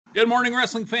Good morning,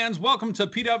 wrestling fans. Welcome to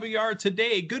PWR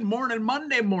Today. Good morning,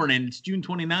 Monday morning. It's June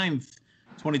 29th,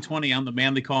 2020. I'm the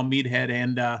man they call Meathead.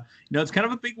 And, it's kind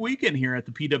of a big weekend here at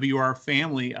the PWR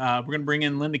family. We're going to bring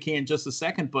in Linda Kay in just a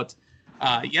second. But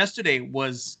yesterday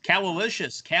was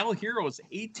Calilicious, Cal Hero's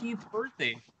 18th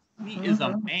birthday. He is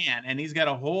a man, and he's got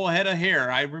a whole head of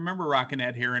hair. I remember rocking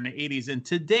that hair in the 80s. And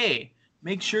today,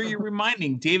 make sure you're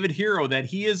reminding David Hero that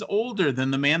he is older than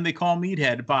the man they call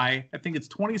Meathead by, I think it's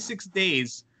 26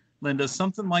 days. Linda,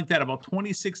 something like that, about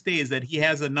 26 days that he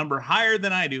has a number higher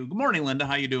than I do. Good morning, Linda.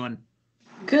 How you doing?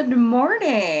 Good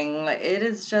morning. It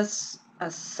is just a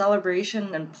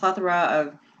celebration and plethora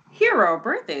of hero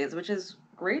birthdays, which is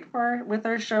great with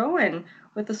our show and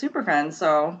with the Super Friends.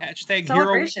 So Hashtag Hero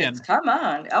celebrations, Weekend. come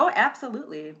on. Oh,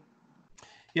 absolutely.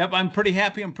 Yep, I'm pretty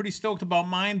happy. I'm pretty stoked about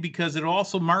mine because it'll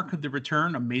also mark the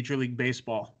return of Major League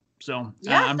Baseball. So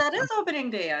yes, that is opening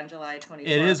day on July 24th.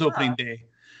 It is opening day.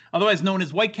 Otherwise known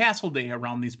as White Castle Day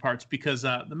around these parts, because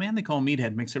the man they call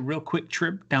Meathead makes a real quick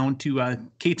trip down to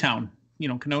K-Town,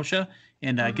 Kenosha,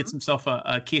 and gets himself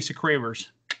a case of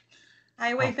Cravers.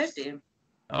 Highway 50.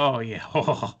 Oh, yeah.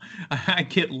 Oh, I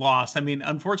get lost. I mean,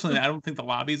 unfortunately, I don't think the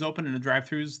lobby's open and the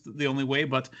drive-thru's the only way,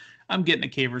 but I'm getting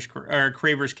a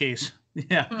Cravers case.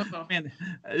 Yeah, man,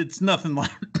 it's nothing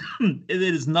like it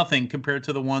is nothing compared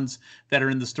to the ones that are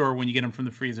in the store when you get them from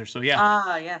the freezer. So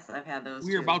yeah. Yes, I've had those.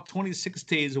 We are about 26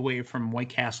 days away from White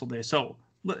Castle Day. So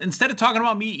instead of talking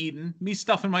about me eating, me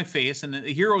stuffing my face, and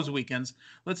the Heroes weekends,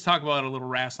 let's talk about a little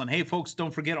wrestling. Hey, folks,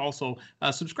 don't forget also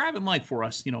subscribe and like for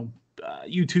us.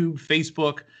 YouTube,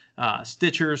 Facebook,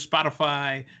 Stitcher,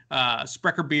 Spotify,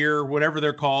 Sprecher Beer, whatever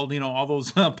they're called, all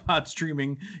those pod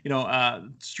streaming,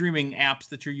 streaming apps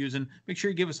that you're using. Make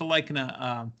sure you give us a like and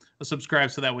a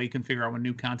subscribe so that way you can figure out when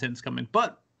new content is coming.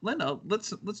 But Linda,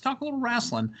 let's talk a little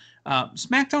wrestling.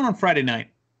 Smackdown on Friday night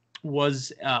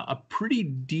was a pretty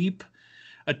deep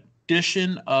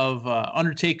edition of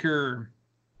Undertaker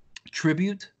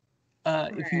tribute,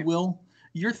 if you will.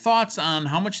 Your thoughts on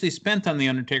how much they spent on The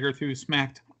Undertaker through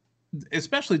SmackDown,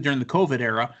 especially during the COVID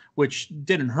era, which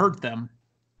didn't hurt them.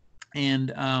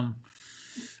 And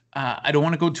I don't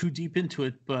want to go too deep into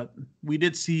it, but we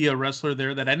did see a wrestler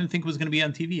there that I didn't think was going to be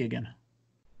on TV again.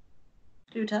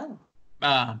 Do tell.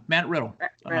 Matt Riddle.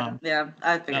 Yeah,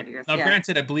 I figured you. Now,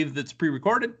 granted, I believe that's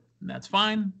pre-recorded, and that's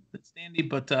fine. That's dandy,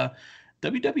 but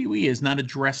WWE has not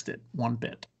addressed it one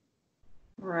bit.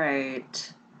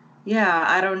 Right. Yeah,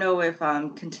 I don't know if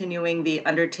continuing the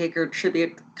Undertaker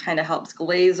tribute kind of helps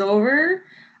glaze over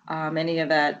any of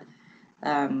that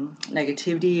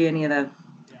negativity, any of the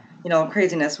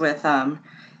craziness with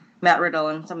Matt Riddle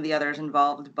and some of the others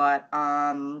involved. But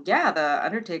the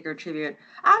Undertaker tribute,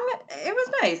 it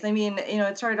was nice. I mean,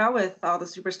 it started out with all the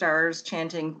superstars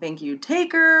chanting "Thank you,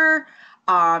 Taker."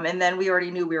 And then we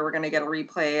already knew we were going to get a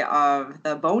replay of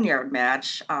the Boneyard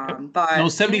match. But no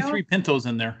 73 Pintos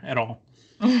in there at all.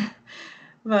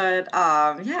 But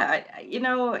that's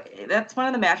one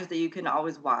of the matches that you can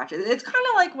always watch. It's kind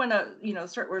of like when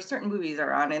where certain movies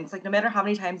are on, and it's like no matter how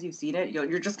many times you've seen it,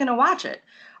 you're just gonna watch it.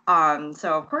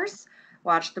 So of course,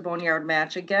 watch the Boneyard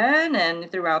match again,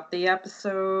 and throughout the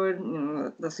episode,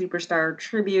 the superstar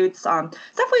tributes, stuff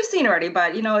we've seen already.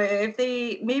 But if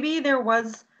maybe there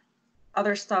was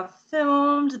other stuff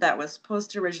filmed that was supposed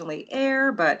to originally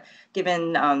air, but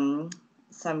given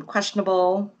some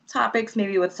questionable topics,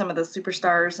 maybe with some of the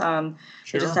superstars,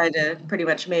 They decided to pretty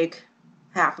much make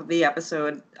half of the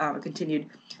episode continued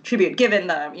tribute, given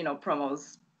the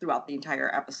promos throughout the entire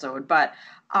episode. But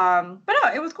no,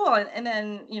 it was cool, and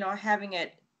then having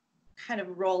it kind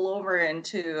of roll over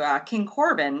into King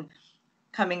Corbin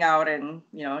coming out and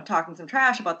talking some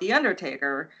trash about the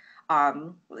Undertaker,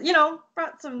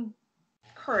 brought some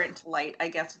current light, I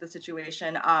guess, to the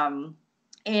situation.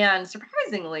 And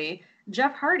surprisingly,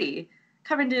 Jeff Hardy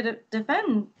coming to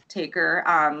defend Taker,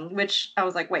 which I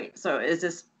was like, wait, so is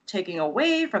this taking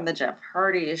away from the Jeff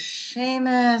Hardy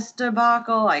Sheamus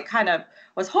debacle? I kind of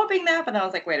was hoping that, but then I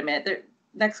was like, wait a minute,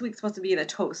 next week's supposed to be the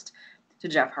toast to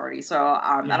Jeff Hardy. So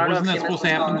I don't know. Wasn't that supposed to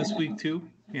happen this week too?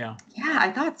 Yeah. Yeah,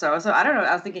 I thought so. So I don't know.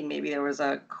 I was thinking maybe there was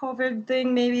a COVID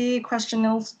thing, maybe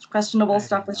questionable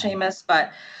stuff with Sheamus,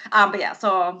 but yeah.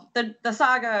 So the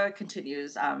saga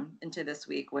continues into this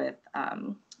week with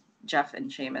Jeff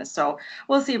and Sheamus. So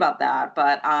we'll see about that.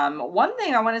 But one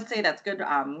thing I want to say that's good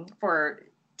for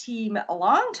Team a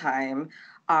long time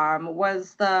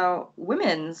was the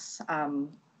women's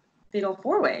fatal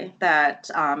four-way that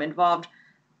involved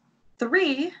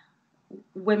 3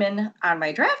 women on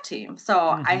my draft team.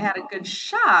 So I had a good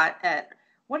shot at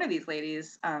one of these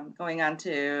ladies going on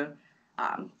to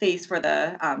face for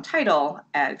the title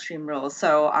at Extreme Rules.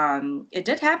 So it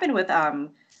did happen with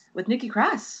with Nikki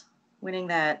Cross winning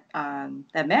that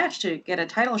match to get a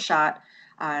title shot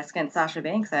against Sasha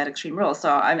Banks at Extreme Rules.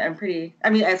 So I'm pretty. I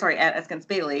mean, sorry, against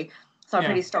Bayley. So I'm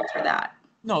pretty stoked for that.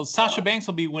 No, Sasha Banks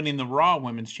will be winning the Raw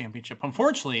Women's Championship.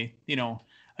 Unfortunately,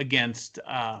 against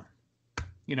Asuka,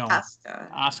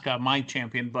 my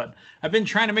champion. But I've been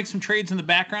trying to make some trades in the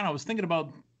background. I was thinking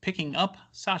about picking up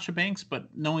Sasha Banks, but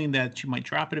knowing that she might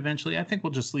drop it eventually, I think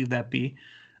we'll just leave that be.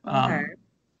 Okay.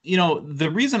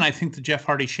 The reason I think the Jeff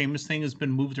Hardy Sheamus thing has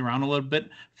been moved around a little bit,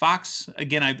 Fox,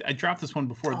 again, I dropped this one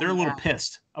before. They're a little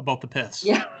pissed about the piss.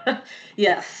 Yeah.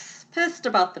 Yes. Pissed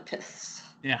about the piss.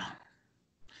 Yeah.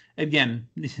 Again,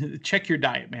 check your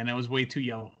diet, man. That was way too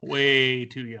yellow. Way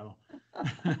too yellow.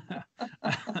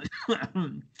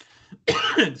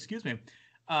 Excuse me.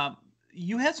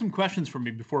 You had some questions for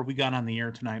me before we got on the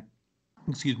air tonight.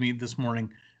 This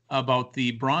morning about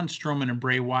the Braun Strowman and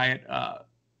Bray Wyatt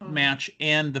match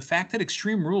and the fact that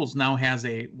Extreme Rules now has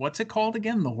what's it called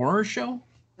again? The horror show?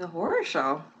 The horror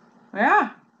show.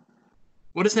 Yeah.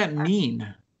 What does that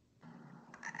mean?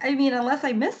 I mean, unless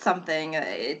I missed something,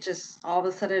 it just all of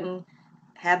a sudden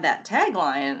had that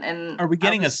tagline. And are we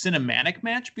getting a cinematic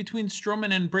match between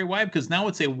Strowman and Bray Wyatt? Because now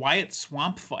it's a Wyatt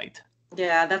swamp fight.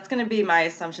 Yeah, that's going to be my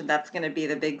assumption. That's going to be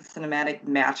the big cinematic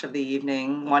match of the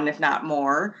evening, one if not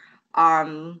more.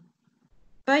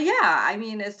 But yeah, I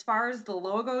mean, as far as the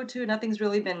logo too, nothing's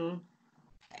really been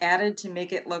added to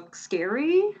make it look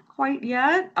scary quite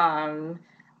yet.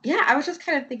 Yeah, I was just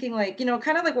kind of thinking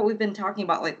kind of like what we've been talking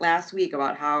about like last week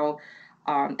about how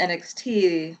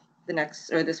NXT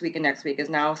this week and next week is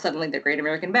now suddenly the Great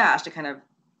American Bash to kind of,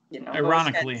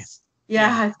 ironically. It's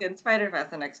getting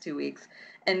Spider-Fest the next 2 weeks.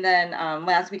 And then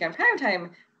last week on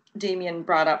Primetime, Damian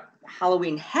brought up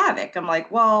Halloween Havoc. I'm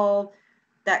like, well,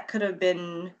 that could have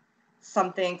been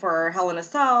something for Hell in a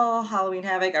Cell, Halloween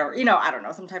Havoc, or, I don't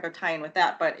know, some type of tie-in with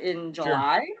that. But in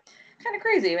July, kind of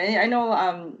crazy. I mean, I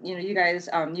know, you guys,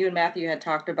 you and Matthew had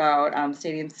talked about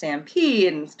Stadium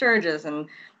Stampede and Sturgis, and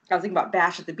I was thinking about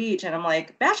Bash at the Beach, and I'm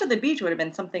like, Bash at the Beach would have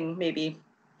been something maybe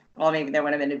there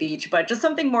would have been a beach, but just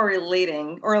something more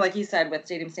relating, or like you said, with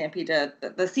Stadium Stampede to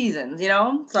the seasons,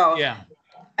 So yeah.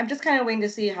 I'm just kind of waiting to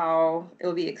see how it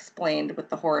will be explained with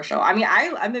the horror show. I mean,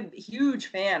 I'm a huge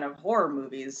fan of horror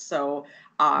movies, so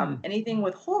anything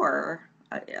with horror,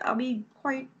 I'll be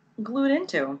quite glued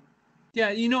into. Yeah,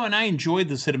 and I enjoyed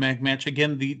the cinematic match.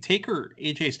 Again, the Taker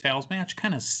AJ Styles match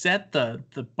kind of set the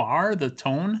bar, the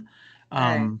tone.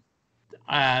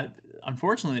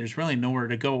 Unfortunately, there's really nowhere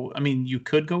to go. I mean, you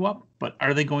could go up, but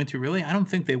are they going to really? I don't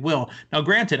think they will. Now,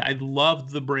 granted, I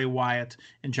loved the Bray Wyatt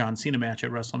and John Cena match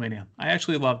at WrestleMania. I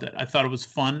actually loved it. I thought it was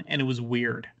fun and it was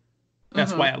weird.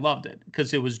 That's why I loved it,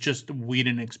 because it was just, we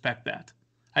didn't expect that.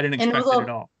 I didn't expect it at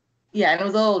all. Yeah, and it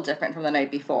was a little different from the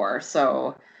night before.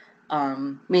 So,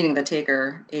 meaning the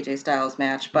Taker AJ Styles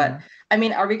match. But I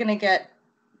mean, are we going to get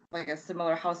like a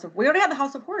similar we already had the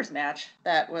House of Horrors match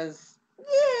that was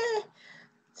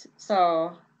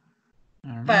So,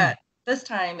 but this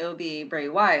time it'll be Bray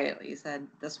Wyatt. You said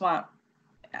the Swamp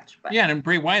match. But. Yeah, and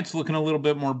Bray Wyatt's looking a little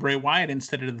bit more Bray Wyatt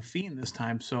instead of the Fiend this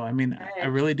time. So, I mean, I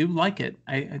really do like it.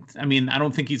 I mean, I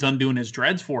don't think he's undoing his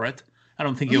dreads for it. I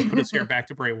don't think he'll put his hair back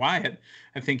to Bray Wyatt.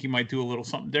 I think he might do a little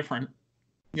something different.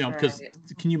 Because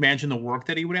can you imagine the work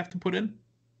that he would have to put in?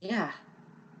 Yeah.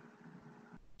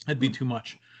 That'd be too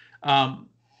much.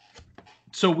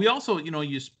 So we also,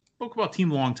 you spoke about Team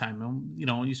Long Time.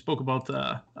 You spoke about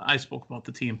I spoke about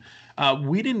the team.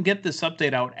 We didn't get this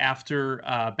update out after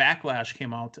Backlash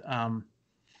came out.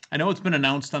 I know it's been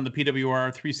announced on the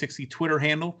PWR 360 Twitter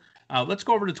handle. Let's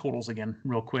go over the totals again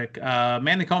real quick.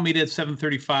 Manny Calmeda at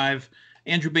 735,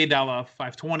 Andrew Baydala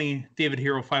 520, David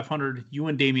Hero 500, you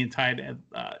and Damian tied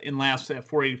in last at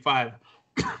 485.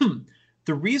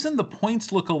 The reason the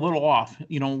points look a little off,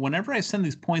 whenever I send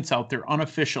these points out, they're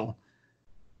unofficial.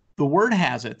 The word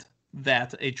has it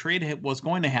that a trade was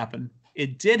going to happen.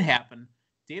 It did happen.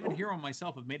 David Hero and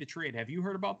myself have made a trade. Have you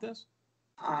heard about this?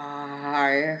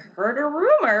 I heard a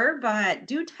rumor, but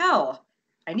do tell.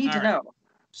 I need to know.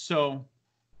 So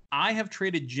I have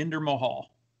traded Jinder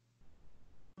Mahal.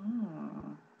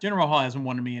 Jinder Mahal hasn't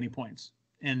won me any points.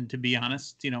 And to be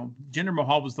honest, Jinder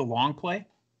Mahal was the long play,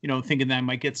 thinking that I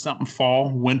might get something fall,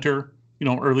 winter,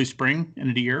 early spring, end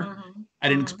of the year. I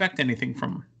didn't expect anything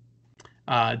from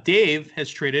him. Dave has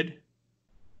traded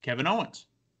Kevin Owens.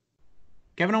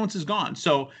 Kevin Owens is gone.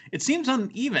 So it seems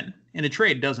uneven in a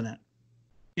trade, doesn't it?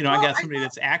 I got somebody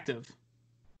that's active.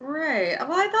 Right.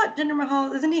 Well, I thought Jinder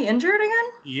Mahal, isn't he injured again?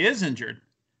 He is injured.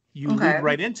 You lead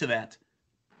right into that.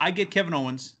 I get Kevin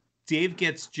Owens. Dave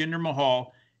gets Jinder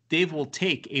Mahal. Dave will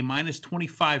take a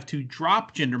 -25 to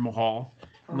drop Jinder Mahal.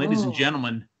 And ladies and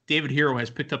gentlemen, David Hero has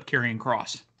picked up Karrion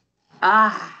Kross.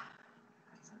 Ah,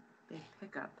 that's a big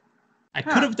pickup. I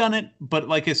could have done it, but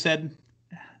like I said,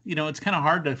 it's kind of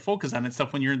hard to focus on that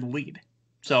stuff when you're in the lead.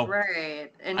 So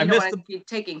right, and you don't want to be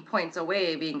taking points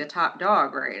away being the top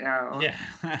dog right now.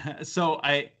 Yeah, so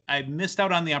I missed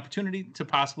out on the opportunity to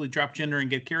possibly drop Jinder and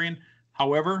get Karrion.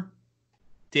 However,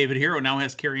 David Hero now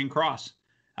has Karrion Kross.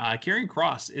 Karrion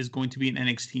Kross is going to be an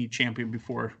NXT champion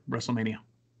before WrestleMania.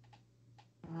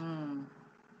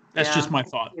 That's just my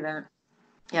thought.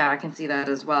 Yeah, I can see that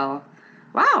as well.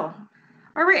 Wow.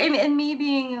 All right, and me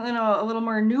being a little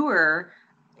more newer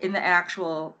in the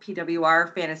actual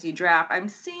PWR fantasy draft, I'm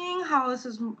seeing how this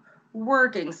is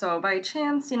working. So by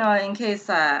chance, in case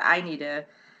I need to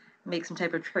make some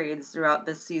type of trades throughout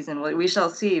this season, we shall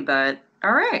see. But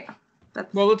all right.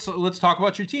 Well, let's talk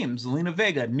about your teams. Zelina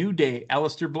Vega, New Day,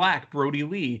 Aleister Black, Brody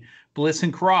Lee, Bliss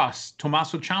and Cross,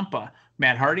 Tommaso Ciampa,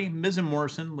 Matt Hardy, Miz and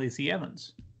Morrison, Lacey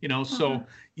Evans. So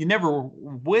you never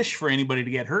wish for anybody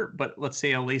to get hurt, but let's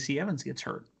say a Lacey Evans gets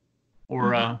hurt,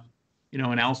 or an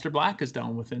Aleister Black is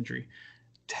down with injury.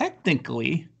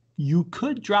 Technically, you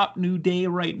could drop New Day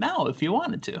right now if you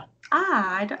wanted to.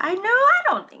 I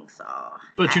don't think so.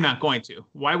 But you're not going to.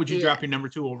 Why would you drop your number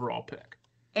 2 overall pick?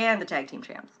 And the tag team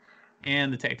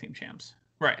champs.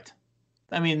 Right.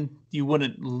 I mean, you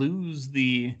wouldn't lose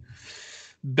the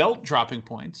belt dropping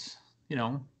points,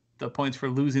 the points for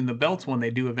losing the belts when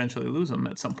they do eventually lose them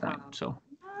at some point. So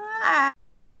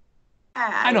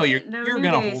I know you're going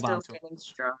to hold on to it.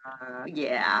 Strong.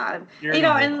 Yeah.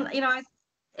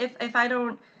 If I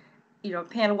don't,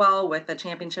 pan well with the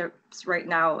championships right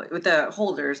now, with the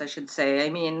holders, I should say. I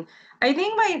mean, I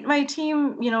think my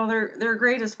team, they're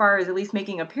great as far as at least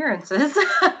making appearances.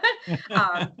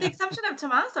 The exception of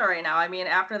Tommaso right now. I mean,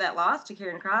 after that loss to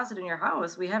Karrion Kross in your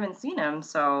house, we haven't seen him.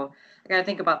 So I got to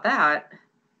think about that.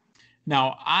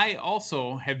 Now, I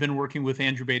also have been working with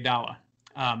Andrew Baydala.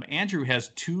 Andrew has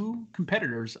 2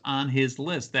 competitors on his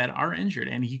list that are injured,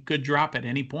 and he could drop at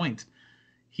any point.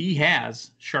 He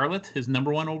has Charlotte, his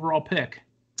number 1 overall pick,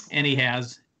 and he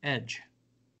has Edge.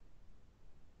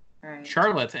 Right.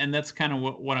 Charlotte, and that's kind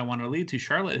of what I want to lead to.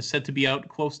 Charlotte is said to be out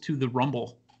close to the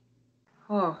Rumble.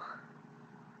 Oh.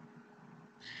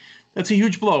 That's a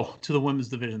huge blow to the women's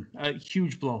division. A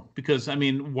huge blow. Because, I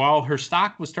mean, while her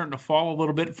stock was starting to fall a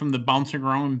little bit from the bouncing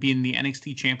around and being the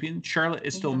NXT champion, Charlotte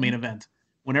is still a main event.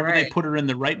 Whenever they put her in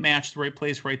the right match, the right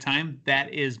place, right time,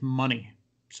 that is money.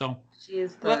 So she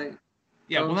is the...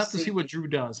 we'll have to see what Drew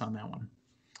does on that one.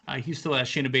 He still has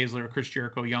Shayna Baszler, Chris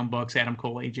Jericho, Young Bucks, Adam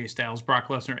Cole, AJ Styles, Brock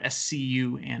Lesnar,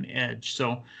 SCU, and Edge.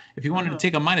 So if you wanted to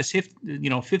take a minus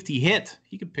 50 hit,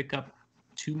 he could pick up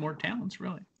 2 more talents,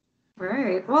 really.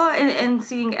 Right. Well, and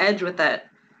seeing Edge with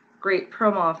that great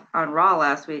promo on Raw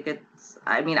last week,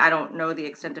 I don't know the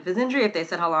extent of his injury, if they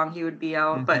said how long he would be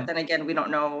out, but then again, we don't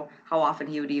know how often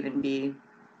he would even be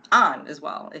on as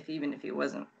well, even if he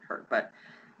wasn't hurt. But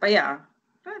yeah.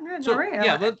 So,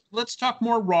 let's talk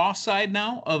more Raw side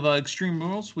now of Extreme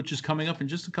Rules, which is coming up in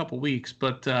just a couple weeks.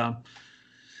 But the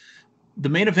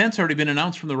main event's already been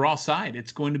announced from the Raw side.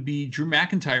 It's going to be Drew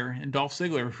McIntyre and Dolph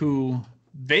Ziggler, who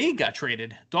they got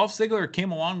traded. Dolph Ziggler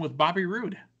came along with Bobby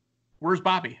Roode. Where's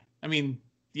Bobby? I mean,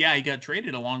 yeah, he got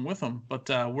traded along with him, but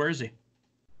where is he?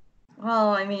 Well,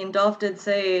 I mean, Dolph did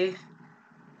say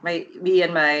me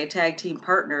and my tag team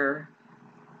partner,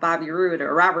 Bobby Roode,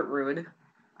 or Robert Roode,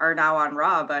 are now on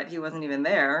Raw, but he wasn't even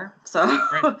there.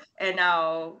 So, and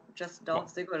now just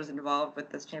Dolph Ziggler is involved with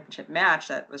this championship match.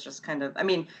 That was just kind of, I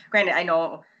mean, granted, I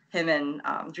know him and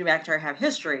Drew McIntyre have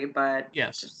history, but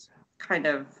just kind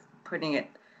of putting it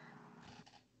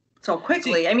so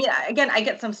quickly. I mean, again, I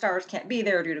get some stars can't be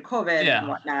there due to COVID and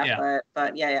whatnot,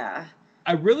 but yeah.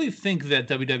 I really think that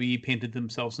WWE painted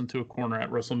themselves into a corner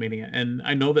at WrestleMania, and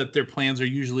I know that their plans are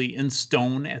usually in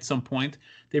stone at some point.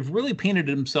 They've really painted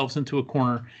themselves into a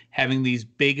corner having these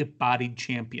big-bodied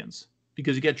champions,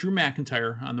 because you got Drew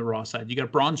McIntyre on the Raw side, you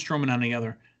got Braun Strowman on the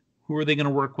other. Who are they going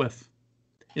to work with?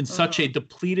 In such a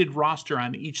depleted roster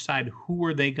on each side, who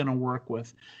are they going to work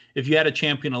with? If you had a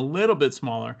champion a little bit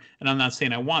smaller, and I'm not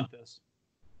saying I want this,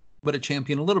 but a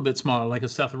champion a little bit smaller, like a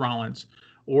Seth Rollins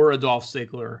or a Dolph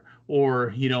Ziggler,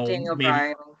 or, Daniel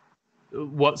Bryan.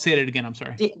 What? Say it again. I'm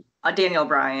sorry. Daniel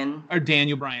Bryan. Or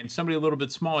Daniel Bryan. Somebody a little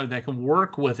bit smaller that can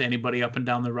work with anybody up and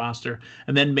down the roster,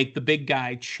 and then make the big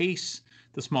guy chase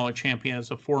the smaller champion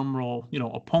as a formal,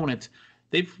 opponent.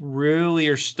 They really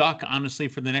are stuck, honestly,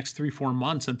 for the next 3-4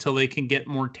 months until they can get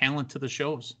more talent to the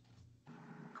shows.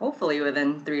 Hopefully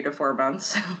within 3 to 4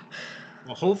 months.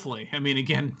 Well, hopefully. I mean,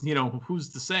 again, who's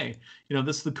to say?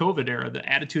 This is the COVID era, the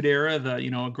attitude era, the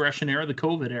aggression era, the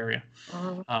COVID era.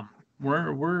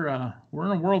 We're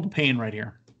in a world of pain right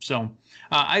here. So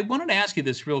I wanted to ask you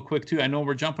this real quick too. I know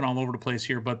we're jumping all over the place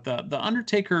here, but the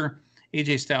Undertaker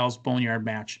AJ Styles Boneyard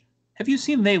match. Have you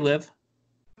seen They Live?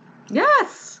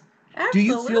 Yes, absolutely. Do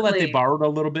you feel that they borrowed a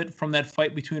little bit from that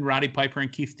fight between Roddy Piper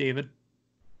and Keith David?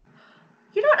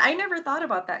 You know what? I never thought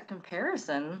about that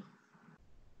comparison.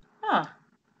 Huh.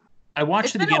 I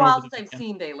watched it again. It's been a while since I've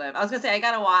seen They Live. I was gonna say I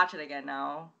gotta watch it again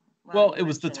now. Well, it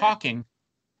was the talking.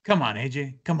 Come on,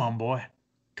 AJ. Come on, boy.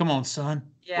 Come on, son.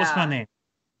 Yeah. What's my name?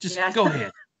 Just go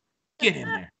ahead. Get in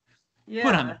there.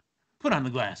 Yeah. Put on the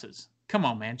glasses. Come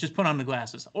on, man. Just put on the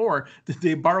glasses. Or did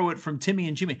they borrow it from Timmy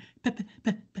and Jimmy?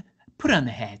 Put on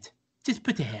the hat. Just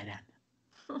put the hat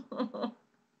on.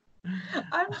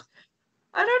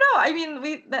 I don't know. I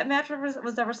mean, that match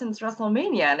was ever since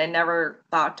WrestleMania, and I never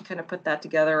thought to kind of put that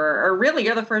together. Or really,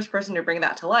 you're the first person to bring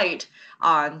that to light.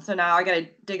 So now I got to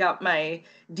dig up my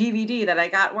DVD that I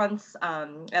got once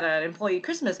at an employee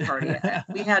Christmas party.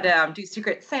 We had to do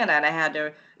Secret Santa,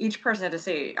 and each person had to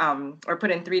say or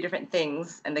put in 3 different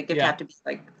things, and the gift had to be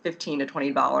like $15 to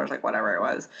 $20, like whatever it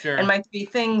was. Sure. And my 3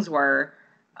 things were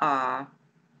rock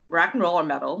and roll or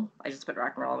metal. I just put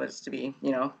rock and roll just to be,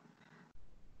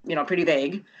 pretty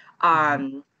vague.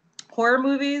 Horror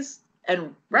movies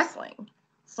and wrestling.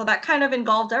 So that kind of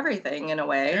engulfed everything in a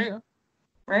way. There you go.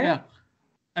 Right? Yeah.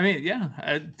 I mean,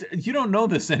 you don't know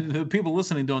this, and the people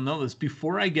listening don't know this.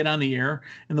 Before I get on the air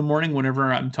in the morning,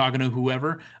 whenever I'm talking to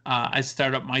whoever, I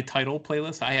start up my Tidal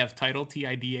playlist. I have Tidal,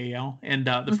 Tidal, and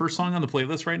the first song on the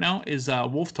playlist right now is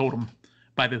Wolf Totem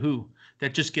by The Who.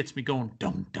 That just gets me going.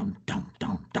 Dum, dum, dum,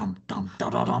 dum, dum, dum,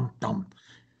 dum, dum, dum.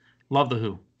 Love The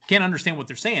Who. Can't understand what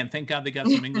they're saying. Thank God they got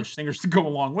some English singers to go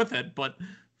along with it, but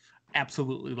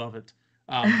absolutely love it.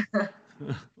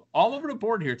 All over the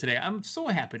board here today. I'm so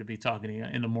happy to be talking to you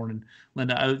in the morning,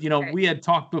 Linda. We had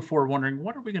talked before wondering,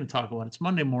 what are we going to talk about? It's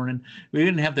Monday morning. We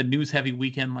didn't have the news-heavy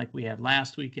weekend like we had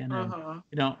last weekend.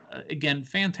 And, again,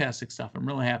 fantastic stuff. I'm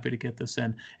really happy to get this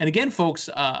in. And again, folks,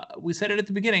 we said it at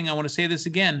the beginning. I want to say this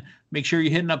again. Make sure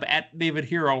you're hitting up at David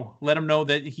Hero. Let him know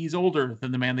that he's older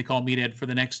than the man they call Meathead for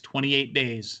the next 28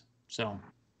 days. So,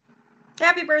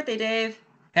 happy birthday, Dave.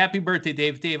 Happy birthday,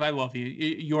 Dave. Dave, I love you.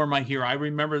 You're my hero. I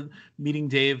remember meeting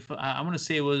Dave. I want to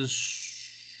say it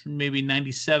was maybe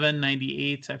 97,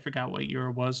 98. I forgot what year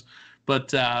it was.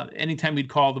 But anytime he'd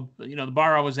call the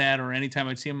bar I was at, or anytime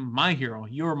I'd see him, my hero.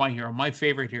 You're my hero. My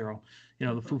favorite hero.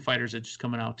 The Foo Fighters are just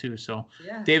coming out too. So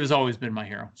Dave has always been my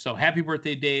hero. So happy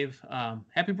birthday, Dave.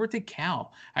 Happy birthday,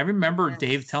 Cal. I remember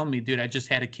Dave telling me, dude, I just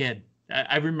had a kid.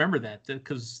 I remember that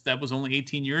because that was only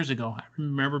 18 years ago. I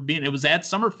remember it was at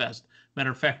Summerfest.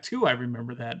 Matter of fact, too, I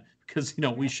remember that because,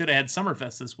 we should have had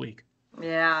Summerfest this week.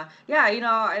 Yeah. Yeah.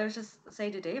 I was just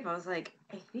saying to Dave, I was like,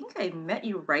 I think I met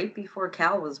you right before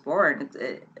Cal was born.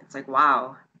 It's like,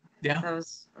 wow. Yeah. That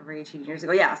was over 18 years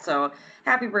ago. Yeah. So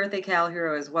happy birthday, Cal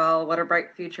Hero, as well. What a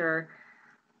bright future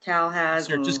Cal has.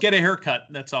 Sure. Just get a haircut.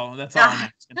 That's all. That's all I'm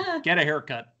asking. Get a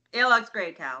haircut. It looks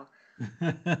great, Cal.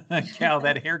 Cal,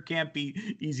 that hair can't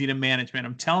be easy to manage, man.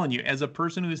 I'm telling you, as a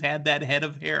person who's had that head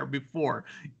of hair before,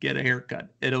 get a haircut.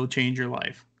 It'll change your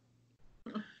life.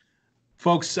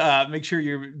 Folks, make sure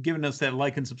you're giving us that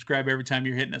like and subscribe every time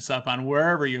you're hitting us up on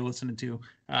wherever you're listening to,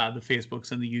 the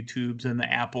Facebooks and the YouTubes and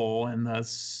the Apple and the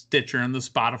Stitcher and the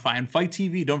Spotify and Fight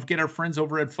TV. Don't forget our friends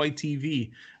over at Fight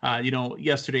TV.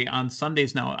 Yesterday on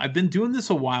Sundays now, I've been doing this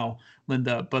a while,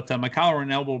 Linda, but my collar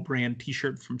and elbow brand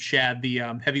T-shirt from Shad, the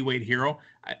heavyweight hero,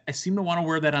 I seem to want to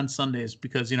wear that on Sundays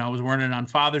because, I was wearing it on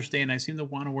Father's Day, and I seem to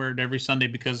want to wear it every Sunday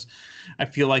because I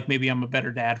feel like maybe I'm a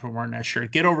better dad for wearing that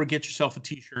shirt. Get yourself a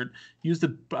T-shirt. Use the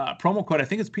promo code. I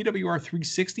think it's PWR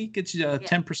 360. Gets you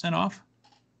 10% off.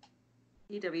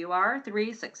 PWR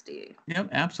 360. Yep,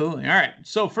 absolutely. All right.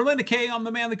 So for Linda Kay, I'm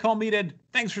the man they call Meathead.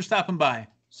 Thanks for stopping by.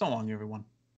 So long, everyone.